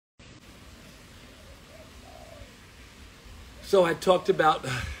So I talked about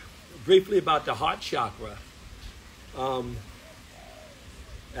briefly about the heart chakra. I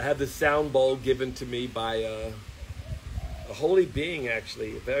had this sound bowl given to me by a holy being,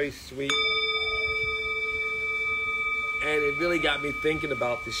 actually, very sweet. And it really got me thinking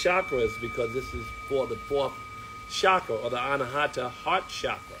about the chakras, because this is for the fourth chakra, or the Anahata heart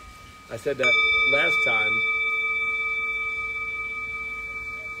chakra. I said that last time.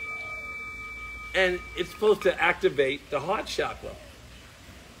 And it's supposed to activate the heart chakra.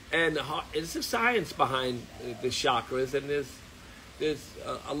 And it's the science behind the chakras, and there's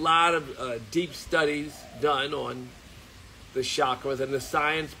a lot of deep studies done on the chakras and the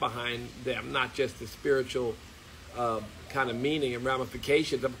science behind them, not just the spiritual kind of meaning and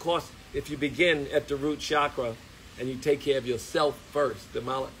ramifications. Of course, if you begin at the root chakra and you take care of yourself first, the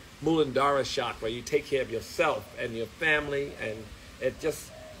Muladhara chakra, you take care of yourself and your family, and it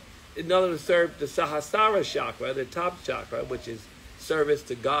just, in order to serve the Sahasrara chakra, the top chakra, which is service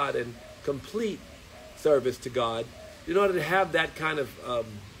to God and complete service to God, in order to have that kind of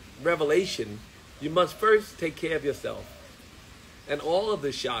revelation, you must first take care of yourself. And all of the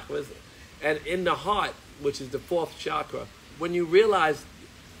chakras, and in the heart, which is the fourth chakra, when you realize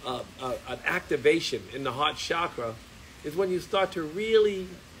an activation in the heart chakra, is when you start to really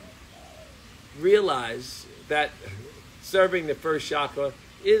realize that serving the first chakra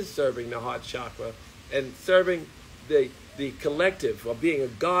is serving the heart chakra, and serving the collective, or being a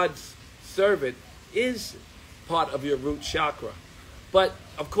God's servant, is part of your root chakra. But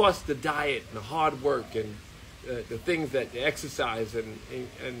of course, the diet and the hard work and the things that the exercise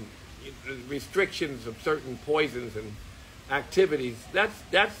and restrictions of certain poisons and activities,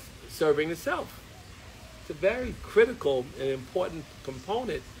 that's serving the self. It's a very critical and important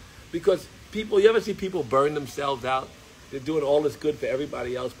component, because people, you ever see people burn themselves out? They're doing all this good for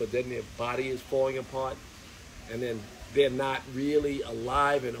everybody else, but then their body is falling apart, and then they're not really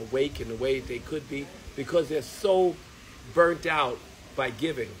alive and awake in the way they could be, because they're so burnt out by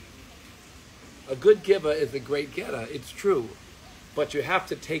giving. A good giver is a great getter, it's true, but you have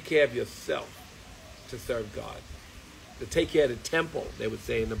to take care of yourself to serve God. To take care of the temple, they would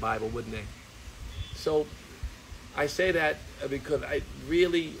say in the Bible, wouldn't they? So I say that because I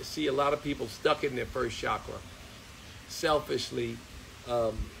really see a lot of people stuck in their first chakra, selfishly,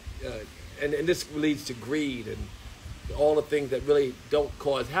 and this leads to greed and all the things that really don't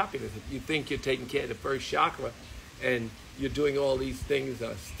cause happiness. You think you're taking care of the first chakra, and you're doing all these things,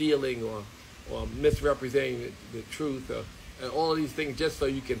 stealing or misrepresenting the truth, and all of these things just so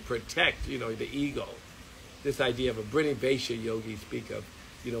you can protect, the ego. This idea of a Brinivesha yogi speak of,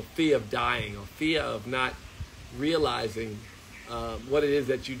 fear of dying, or fear of not realizing what it is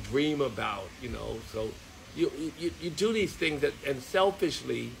that you dream about, So you do these things and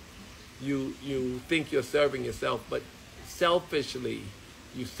selfishly you think you're serving yourself, but selfishly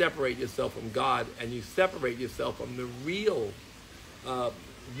you separate yourself from God, and you separate yourself from the real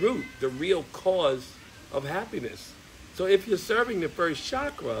root, the real cause of happiness. So if you're serving the first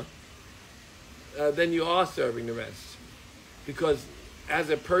chakra, then you are serving the rest. Because as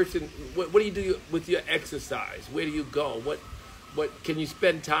a person, what do you do with your exercise? Where do you go? What can you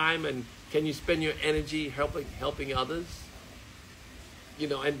spend time, and can you spend your energy helping others?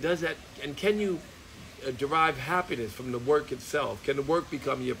 And can you derive happiness from the work itself? Can the work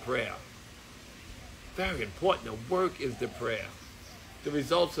become your prayer? Very important. The work is the prayer. The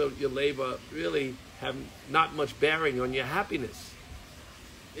results of your labor really have not much bearing on your happiness.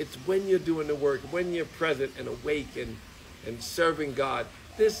 It's when you're doing the work, when you're present and awake and serving God.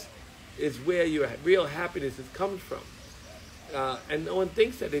 This is where your real happiness comes from. And no one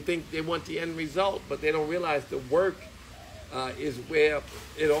thinks that. They think they want the end result, but they don't realize the work is where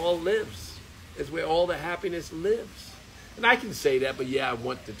it all lives. It's where all the happiness lives. And I can say that, but yeah, I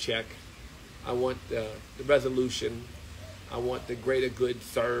want the check. I want the resolution. I want the greater good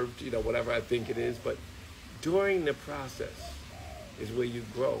served, whatever I think it is. But during the process is where you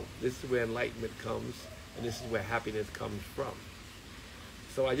grow. This is where enlightenment comes, and this is where happiness comes from.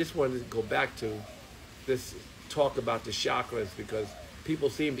 So I just wanted to go back to this talk about the chakras, because people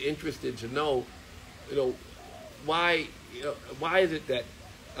seemed interested to know, why is it that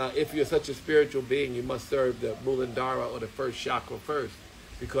if you're such a spiritual being, you must serve the Muladhara or the first chakra first?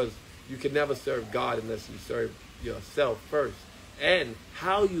 Because you can never serve God unless you serve yourself first. And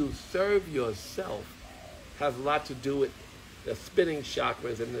how you serve yourself has a lot to do with the spinning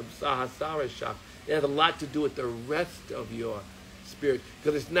chakras and the Sahasrara chakra. It has a lot to do with the rest of your spirit.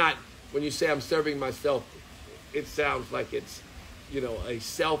 Because it's not, when you say I'm serving myself, it sounds like it's, a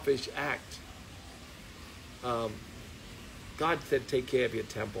selfish act. God said, take care of your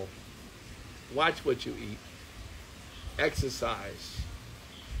temple. Watch what you eat. exercise,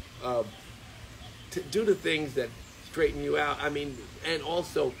 to do the things that straighten you out. I mean, and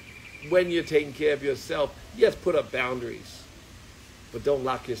also when you're taking care of yourself, yes, put up boundaries, but don't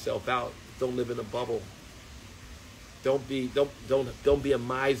lock yourself out. Don't live in a bubble. Don't be a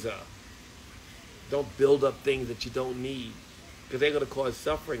miser. Don't build up things that you don't need, because they're going to cause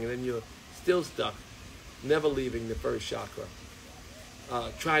suffering, and then you're still stuck, never leaving the first chakra,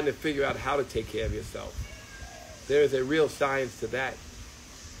 trying to figure out how to take care of yourself. There is a real science to that,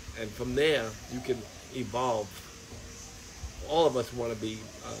 and from there you can evolve. All of us want to be,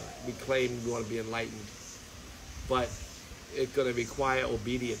 we claim we want to be enlightened, but it's going to require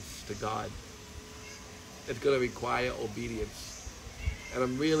obedience to God. It's going to require obedience. And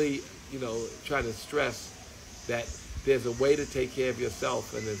I'm really, trying to stress that there's a way to take care of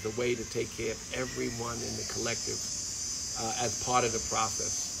yourself, and there's a way to take care of everyone in the collective as part of the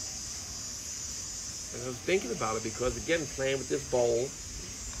process. And I was thinking about it because, again, playing with this bowl,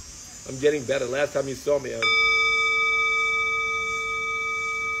 I'm getting better. Last time you saw me,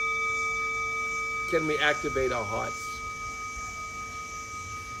 can we activate our hearts?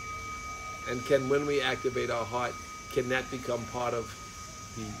 And when we activate our heart, can that become part of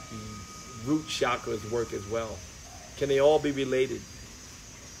the root chakra's work as well? Can they all be related?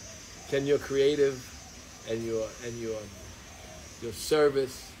 Can your creative and your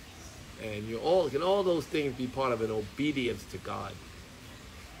service and can all those things be part of an obedience to God?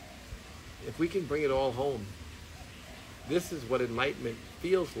 If we can bring it all home, this is what enlightenment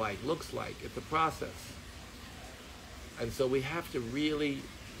feels like, looks like. It's a process. And so we have to really,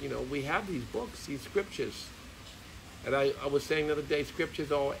 we have these books, these scriptures. And I was saying the other day,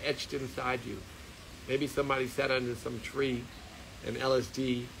 scriptures are etched inside you. Maybe somebody sat under some tree, and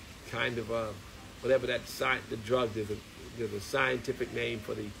LSD kind of, whatever the drug, there's a scientific name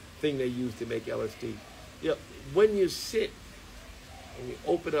for the thing they use to make LSD. When you sit and you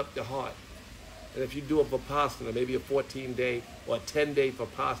open up the heart, and if you do a Vipassana, maybe a 14-day or a 10-day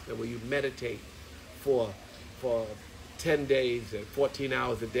Vipassana where you meditate for 10 days and 14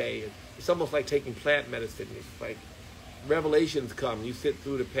 hours a day, it's almost like taking plant medicine. It's like revelations come. You sit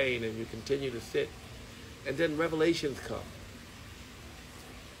through the pain and you continue to sit, and then revelations come.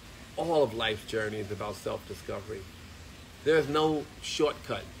 All of life's journey is about self-discovery. There's no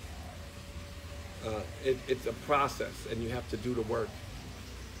shortcut. It's a process, and you have to do the work.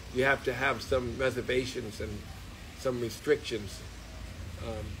 You have to have some reservations and some restrictions,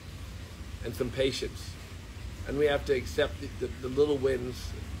 and some patience. And we have to accept the little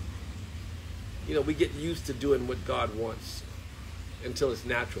wins. We get used to doing what God wants until it's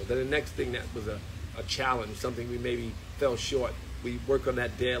natural. Then the next thing that was a challenge, something we maybe fell short, we work on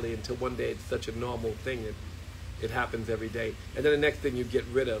that daily until one day it's such a normal thing that it happens every day. And then the next thing you get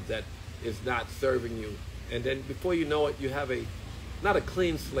rid of that is not serving you. And then before you know it, you have not a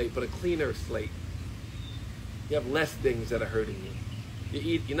clean slate, but a cleaner slate. You have less things that are hurting you.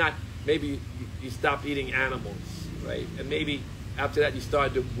 Maybe you stop eating animals, right? And maybe after that you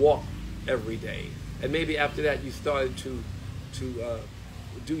started to walk every day. And maybe after that you started to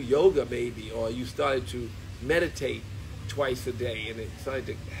do yoga maybe, or you started to meditate twice a day, and it started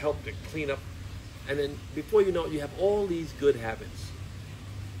to help to clean up. And then before you know it, you have all these good habits.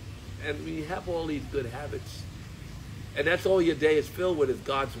 And when you have all these good habits, and that's all your day is filled with, is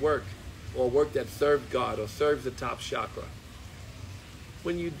God's work, or work that serves God or serves the top chakra.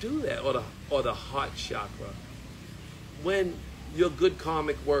 When you do that, or the heart chakra, when your good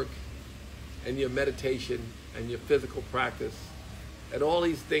karmic work and your meditation and your physical practice and all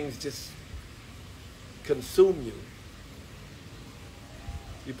these things just consume you,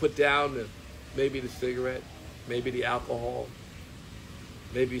 you put down maybe the cigarette, maybe the alcohol,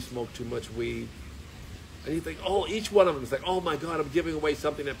 maybe you smoke too much weed, and you think, each one of them is like, oh my God, I'm giving away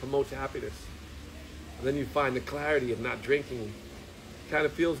something that promotes happiness. And then you find the clarity of not drinking kind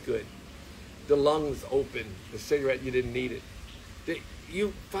of feels good. The lungs open, the cigarette, you didn't need it.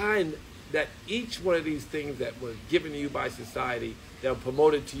 You find that each one of these things that were given to you by society, that were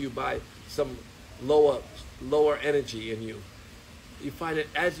promoted to you by some lower energy in you, you find that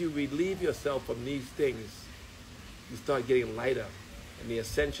as you relieve yourself from these things, you start getting lighter, and the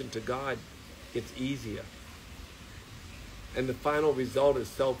ascension to God gets easier. And the final result is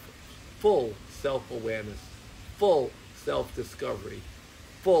full self-awareness, full self-discovery,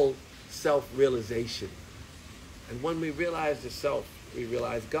 full self-realization. And when we realize the self, we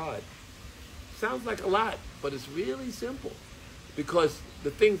realize God. Sounds like a lot, but it's really simple. Because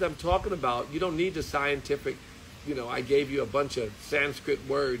the things I'm talking about, you don't need the scientific, I gave you a bunch of Sanskrit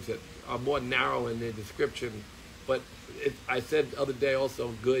words that are more narrow in their description. But I said the other day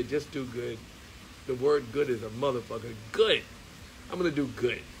also, good, just do good. The word good is a motherfucker. Good. I'm going to do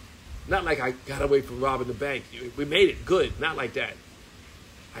good. Not like I got away from robbing the bank. We made it good. Not like that.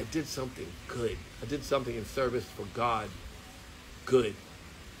 I did something good. I did something in service for God. Good.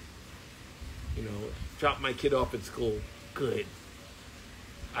 You know, dropped my kid off at school. Good.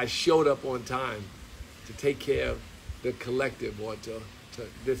 I showed up on time to take care of the collective or to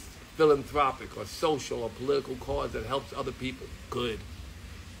this philanthropic or social or political cause that helps other people. Good.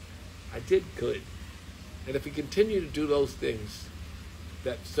 I did good. And if we continue to do those things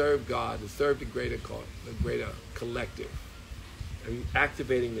that serve God and serve the greater cause, the greater collective, and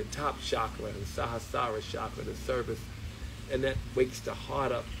activating the top chakra and Sahasrara chakra, the service, and that wakes the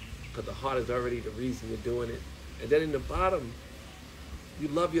heart up, because the heart is already the reason you're doing it. And then in the bottom, you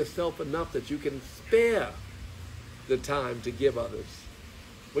love yourself enough that you can spare the time to give others.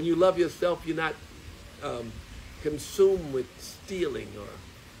 When you love yourself, you're not consumed with stealing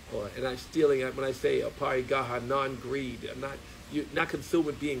and I'm stealing, when I say aparigaha, non-greed, you're not consumed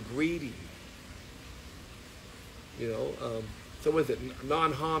with being greedy. You know, so what is it?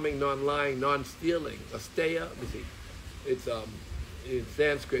 Non-harming, non-lying, non-stealing. Asteya, let me see. It's in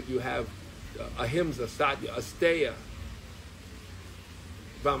Sanskrit you have ahimsa, satya, asteya,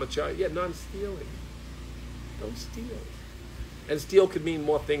 brahmacharya. Yeah, non-stealing. Don't steal. And steal could mean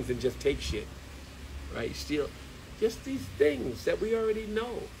more things than just take shit, right? Steal just these things that we already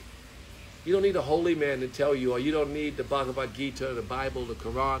know. You don't need a holy man to tell you, or you don't need the Bhagavad Gita, the Bible, the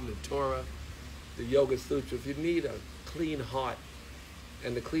Quran, the Torah, the Yoga Sutras. You need a clean heart.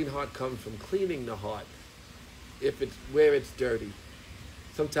 And the clean heart comes from cleaning the heart if it's where it's dirty.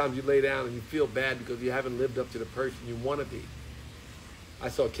 Sometimes you lay down and you feel bad because you haven't lived up to the person you want to be. I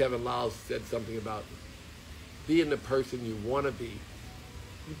saw Kevin Lyles said something about being the person you want to be.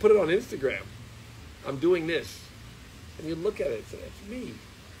 You put it on Instagram. I'm doing this. And you look at it and say, that's me.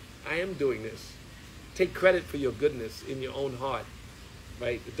 I am doing this. Take credit for your goodness in your own heart,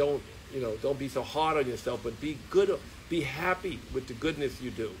 right? Don't be so hard on yourself, but be good. Be happy with the goodness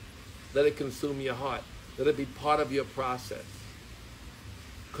you do. Let it consume your heart. Let it be part of your process.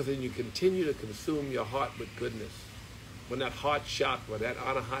 Because then you continue to consume your heart with goodness. When that heart chakra, that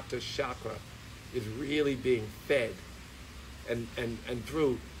Anahata Chakra, is really being fed, and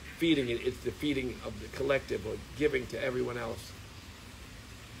through feeding it, it's the feeding of the collective or giving to everyone else.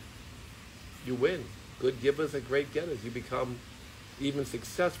 You win. Good givers are great getters. You become even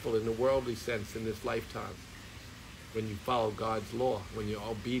successful in the worldly sense in this lifetime when you follow God's law, when you're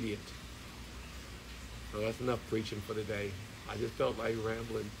obedient. So that's enough preaching for today. I just felt like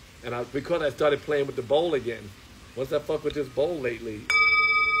rambling. And because I started playing with the bowl again. Once I fuck with this bowl lately,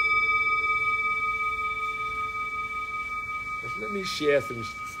 let me share some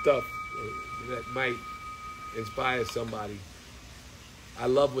stuff that might inspire somebody. I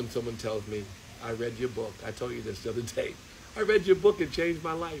love when someone tells me, I read your book. I told you this the other day. I read your book and changed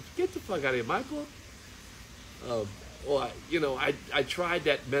my life. Get the fuck out of here. My book? I tried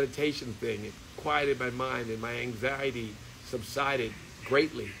that meditation thing. It quieted my mind and my anxiety subsided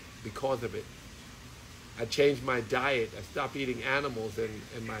greatly because of it. I changed my diet. I stopped eating animals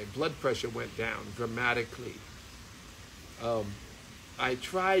and my blood pressure went down dramatically. I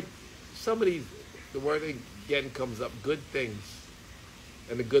tried some of these, the word again comes up, good things.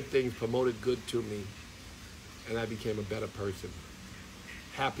 And the good things promoted good to me. And I became a better person.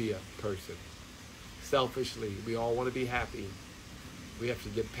 Happier person. Selfishly, we all want to be happy. We have to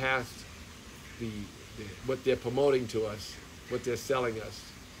get past what they're promoting to us, what they're selling us.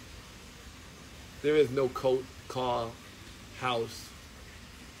 There is no coat, car, house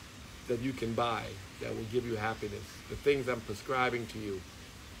that you can buy that will give you happiness. The things I'm prescribing to you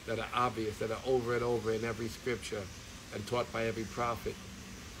that are obvious, that are over and over in every scripture and taught by every prophet,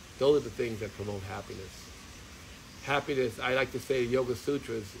 those are the things that promote happiness. Happiness, I like to say Yoga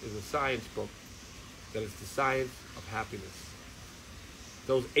Sutras is a science book, that it's the science of happiness.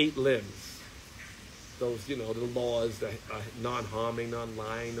 Those 8 limbs, those, the laws, the non-harming,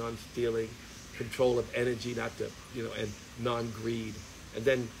 non-lying, non-stealing, control of energy, and non-greed. And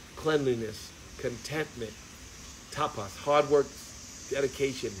then cleanliness, contentment, tapas, hard work,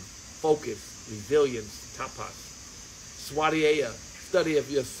 dedication, focus, resilience, tapas. Swadhyaya, study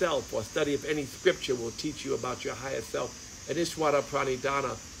of yourself or study of any scripture will teach you about your higher self. And Ishvara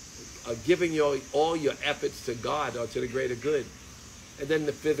Pranidhana, giving all your efforts to God or to the greater good. And then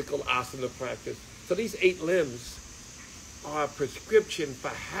the physical asana practice. So these 8 limbs are a prescription for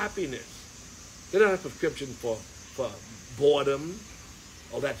happiness. They're not a prescription for boredom.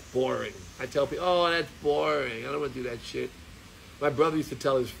 Oh, that's boring. I tell people, oh, that's boring. I don't want to do that shit. My brother used to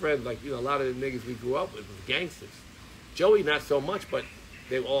tell his friends, a lot of the niggas we grew up with was gangsters. Joey, not so much, but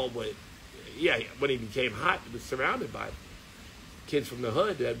they all were yeah, when he became hot, he was surrounded by kids from the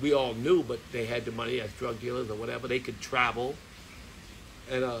hood that we all knew, but they had the money as drug dealers or whatever. They could travel.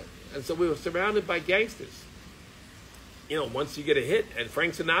 And so we were surrounded by gangsters. You know, once you get a hit, and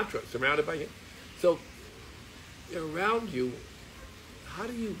Frank Sinatra, surrounded by him. So around you, how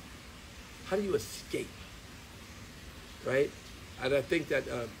do you escape, right? And I think that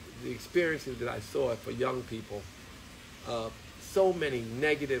the experiences that I saw for young people, so many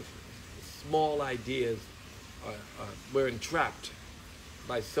negative, small ideas were entrapped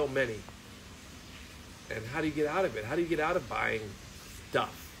by so many. And how do you get out of it? How do you get out of buying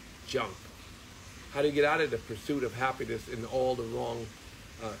stuff, junk? How do you get out of the pursuit of happiness in all the wrong,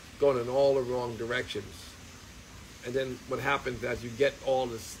 going in all the wrong directions? And then what happens as you get all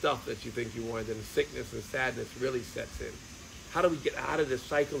the stuff that you think you want, then sickness and sadness really sets in. How do we get out of this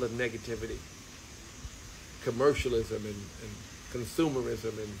cycle of negativity? Commercialism and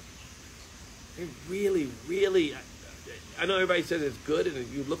consumerism, and it really, really, I know everybody says it's good, and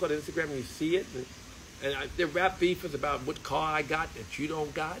you look on Instagram and you see it, and their rap beef is about what car I got that you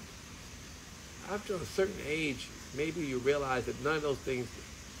don't got. After a certain age, maybe you realize that none of those things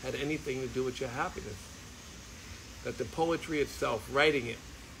had anything to do with your happiness. That the poetry itself, writing it,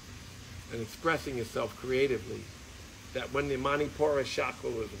 and expressing yourself creatively, that when the Manipura chakra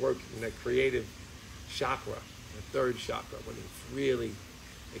was working, that creative chakra, the third chakra, when it's really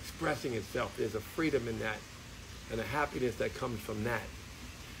expressing itself, there's a freedom in that and a happiness that comes from that.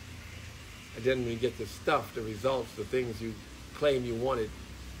 And then when you get the stuff, the results, the things you claim you wanted,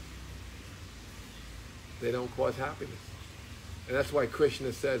 they don't cause happiness. And that's why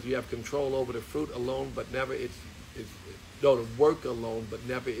Krishna says you have control over the fruit alone, but never the work alone, but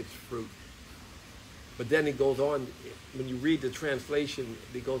never its fruit. But then he goes on, when you read the translation,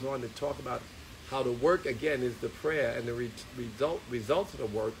 he goes on to talk about how the work, again, is the prayer, and the results of the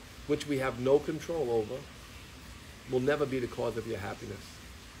work, which we have no control over, will never be the cause of your happiness.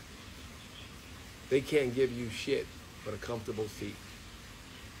 They can't give you shit but a comfortable seat.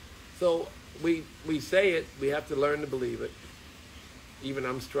 So we say it, we have to learn to believe it. Even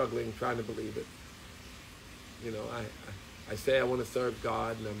I'm struggling trying to believe it. You know, I say I want to serve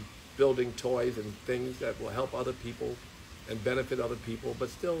God, and I'm building toys and things that will help other people and benefit other people, but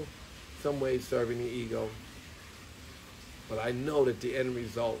still some ways serving the ego. But I know that the end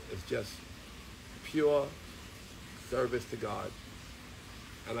result is just pure service to God.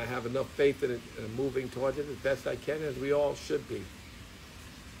 And I have enough faith in it and moving towards it as best I can, as we all should be.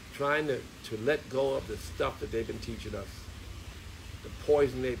 Trying to let go of the stuff that they've been teaching us, the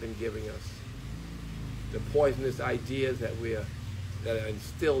poison they've been giving us, the poisonous ideas that are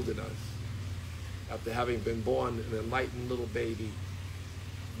instilled in us. After having been born an enlightened little baby,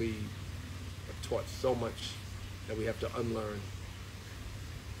 we are taught so much that we have to unlearn.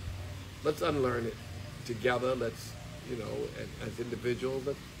 Let's unlearn it together. Let's, you know, as individuals,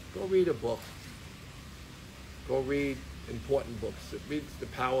 let's go read a book. Go read important books. Read The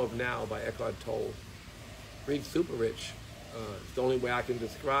Power of Now by Eckhart Tolle. Read Super Rich. It's the only way I can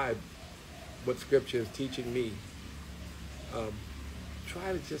describe what Scripture is teaching me.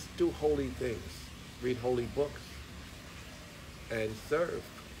 Try to just do holy things. Read holy books. And serve.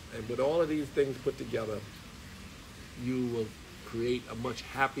 And with all of these things put together, you will create a much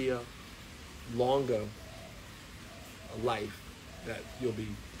happier, longer life that you'll be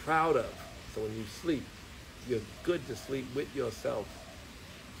proud of. So when you sleep, you're good to sleep with yourself.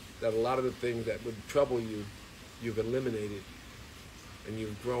 That a lot of the things that would trouble you, you've eliminated and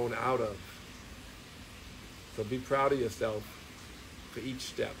you've grown out of. So be proud of yourself for each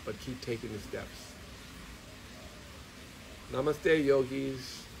step, but keep taking the steps. Namaste,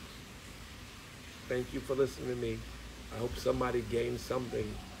 yogis. Thank you for listening to me. I hope somebody gained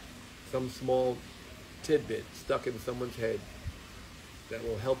something, some small tidbit stuck in someone's head that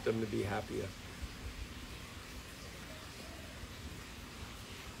will help them to be happier.